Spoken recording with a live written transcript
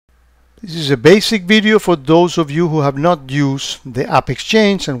This is a basic video for those of you who have not used the App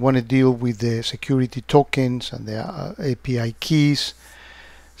Exchange and want to deal with the security tokens and the API keys.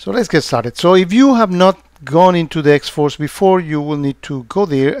 So let's get started. So if you have not gone into the X-Force before, you will need to go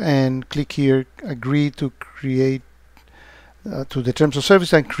there and click here, agree to create to the terms of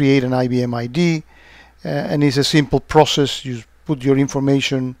service and create an IBM ID. And it's a simple process. You put your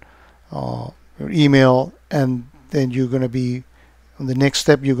information, your email, and then you're going to be on the next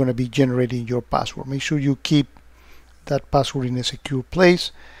step, you're going to be generating your password. Make sure you keep that password in a secure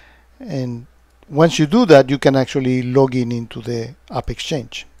place, and once you do that, you can actually log in into the App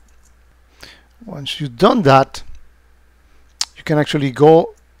Exchange. Once you've done that, you can actually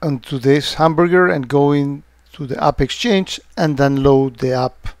go onto this hamburger and go into the App Exchange and download the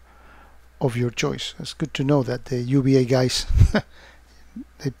app of your choice. It's good to know that the UBA guys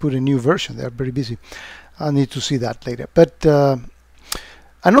they put a new version. They're very busy. I'll need to see that later. But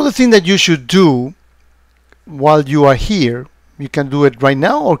another thing that you should do while you are here, you can do it right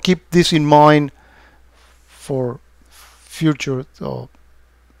now or keep this in mind for future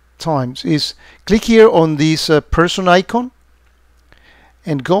times, is click here on this person icon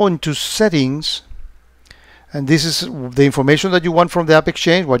and go into settings, and this is the information that you want from the App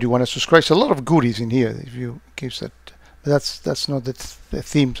Exchange, what you want to subscribe. There's a lot of goodies in here if you keep that, but that's not the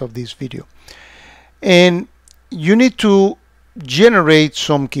themes of this video. And you need to generate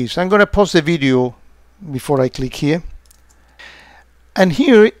some keys. I'm going to pause the video before I click here. And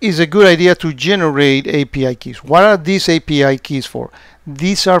here is a good idea to generate API keys. What are these API keys for?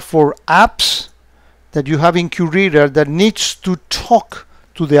 These are for apps that you have in QRadar that needs to talk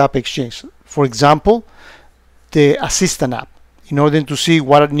to the App Exchange. For example, the Assistant app. In order to see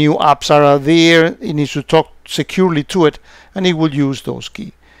what new apps are there, it needs to talk securely to it, and it will use those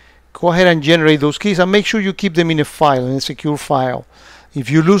keys. Go ahead and generate those keys and make sure you keep them in a file, in a secure file. If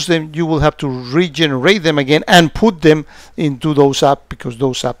you lose them, you will have to regenerate them again and put them into those apps, because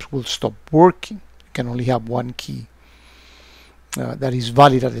those apps will stop working. You can only have one key that is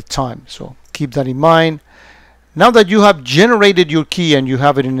valid at the time. So keep that in mind. Now that you have generated your key and you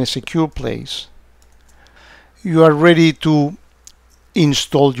have it in a secure place, you are ready to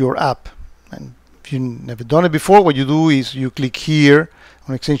install your app. And if you've never done it before, what you do is you click here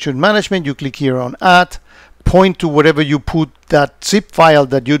on Extension Management, you click here on Add, point to wherever you put that zip file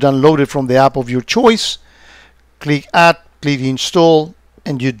that you downloaded from the app of your choice, click Add, click Install,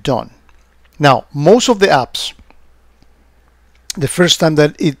 and you're done. Now, most of the apps, the first time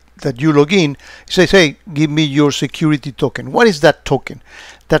that you log in, it says, hey, give me your security token. What is that token?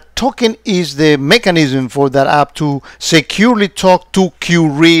 That token is the mechanism for that app to securely talk to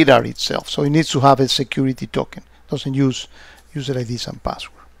QRadar itself. So it needs to have a security token. It doesn't use user IDs and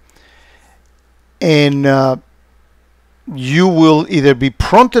password. And you will either be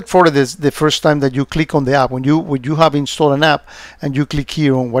prompted for this the first time that you click on the app. When you have installed an app and you click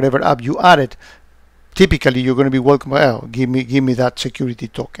here on whatever app you added, typically you're going to be welcome. Oh, give me that security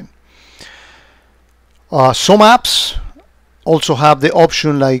token. Some apps also have the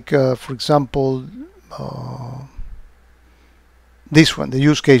option, like for example this one, the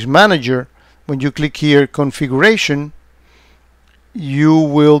Use Case Manager. When you click here, Configuration, you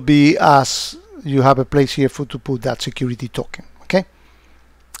will be asked, you have a place here to put that security token. Okay.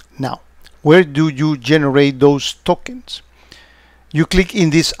 Now, where do you generate those tokens? You click in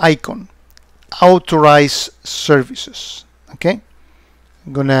this icon, Authorize Services. Okay.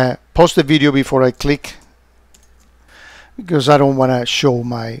 I'm gonna pause the video before I click, because I don't want to show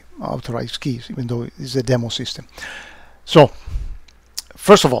my authorized keys, even though it's a demo system. So,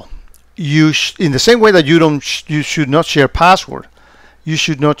 first of all, in the same way that you should not share password, you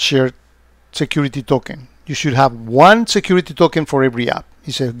should not share security token. You should have one security token for every app.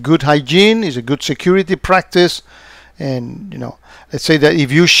 It's a good hygiene, it's a good security practice. And let's say that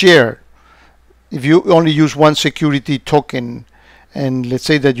if you only use one security token, and let's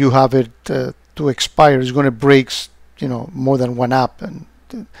say that you have it to expire, it's going to break more than one app. And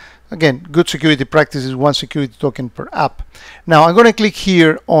again, good security practice is one security token per app. Now I'm going to click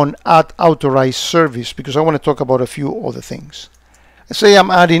here on Add Authorized Service, because I want to talk about a few other things. Let's say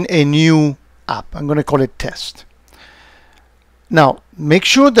I'm adding a new app. I'm going to call it Test. Now, make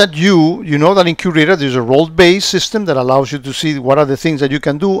sure that you know that in QRadar there's a role-based system that allows you to see what are the things that you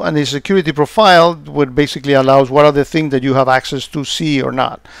can do, and the security profile, which basically allows what are the things that you have access to see or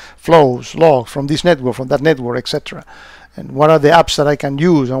not, flows, logs from this network, from that network, etc. And what are the apps that I can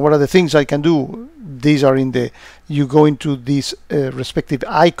use, and what are the things I can do. These are you go into these respective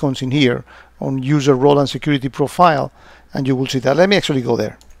icons in here on user role and security profile, and you will see that. Let me actually go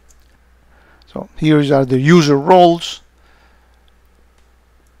there. So here are the user roles.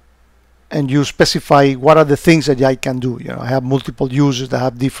 and you specify what are the things that I can do. I have multiple users that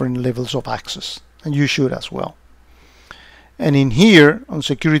have different levels of access, and you should as well. And in here on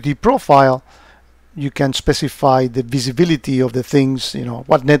security profile, you can specify the visibility of the things,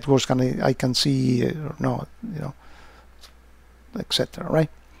 what networks I can see or not, etc. Right?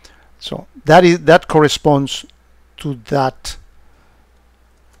 So that corresponds to that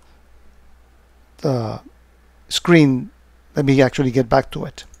screen. Let me actually get back to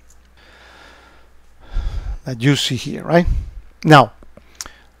it that you see here. Right now,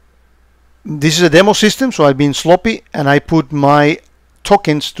 this is a demo system, so I've been sloppy and I put my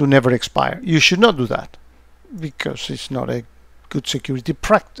tokens to never expire. You should not do that because it's not a good security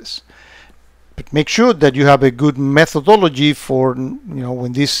practice. But make sure that you have a good methodology for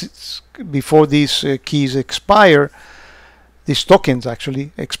when before these keys expire, these tokens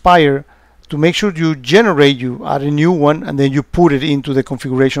actually expire, to make sure you add a new one and then you put it into the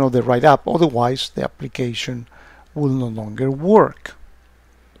configuration of the right app. Otherwise, the application will no longer work.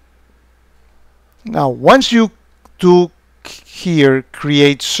 Now, once you do here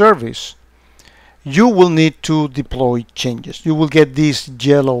create service, you will need to deploy changes. You will get this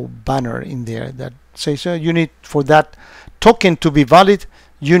yellow banner in there that says you need, for that token to be valid,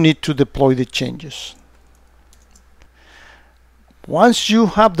 you need to deploy the changes. Once you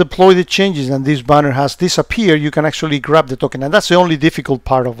have deployed the changes and this banner has disappeared, you can actually grab the token, and that's the only difficult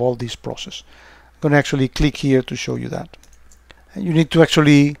part of all this process. I'm going to actually click here to show you that. And you need to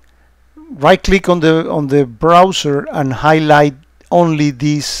actually right-click on the browser and highlight only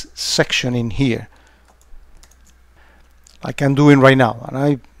this section in here, like I'm doing right now. And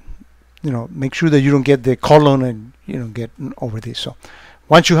I, make sure that you don't get the colon and get over this. So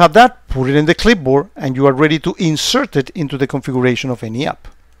once you have that, put it in the clipboard, and you are ready to insert it into the configuration of any app.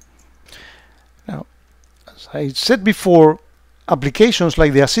 Now, as I said before, applications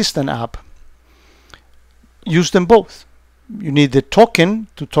like the Assistant app use them both. You need the token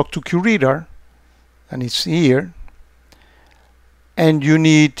to talk to QRadar, and it's here, and you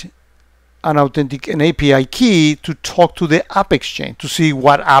need an API key to talk to the App Exchange to see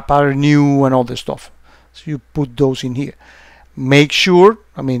what app are new and all this stuff. So you put those in here. Make sure,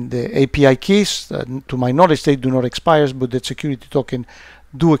 the API keys, to my knowledge, they do not expire, but the security token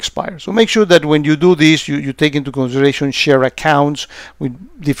do expire. So make sure that when you do this, you take into consideration share accounts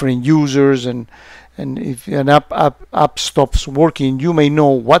with different users, and if an app stops working, you may know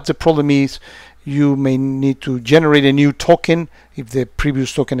what the problem is. You may need to generate a new token if the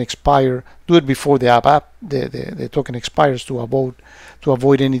previous token expires. Do it before the token expires to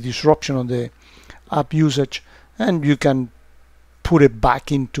avoid any disruption on the app usage, and you can put it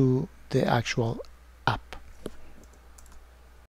back into the actual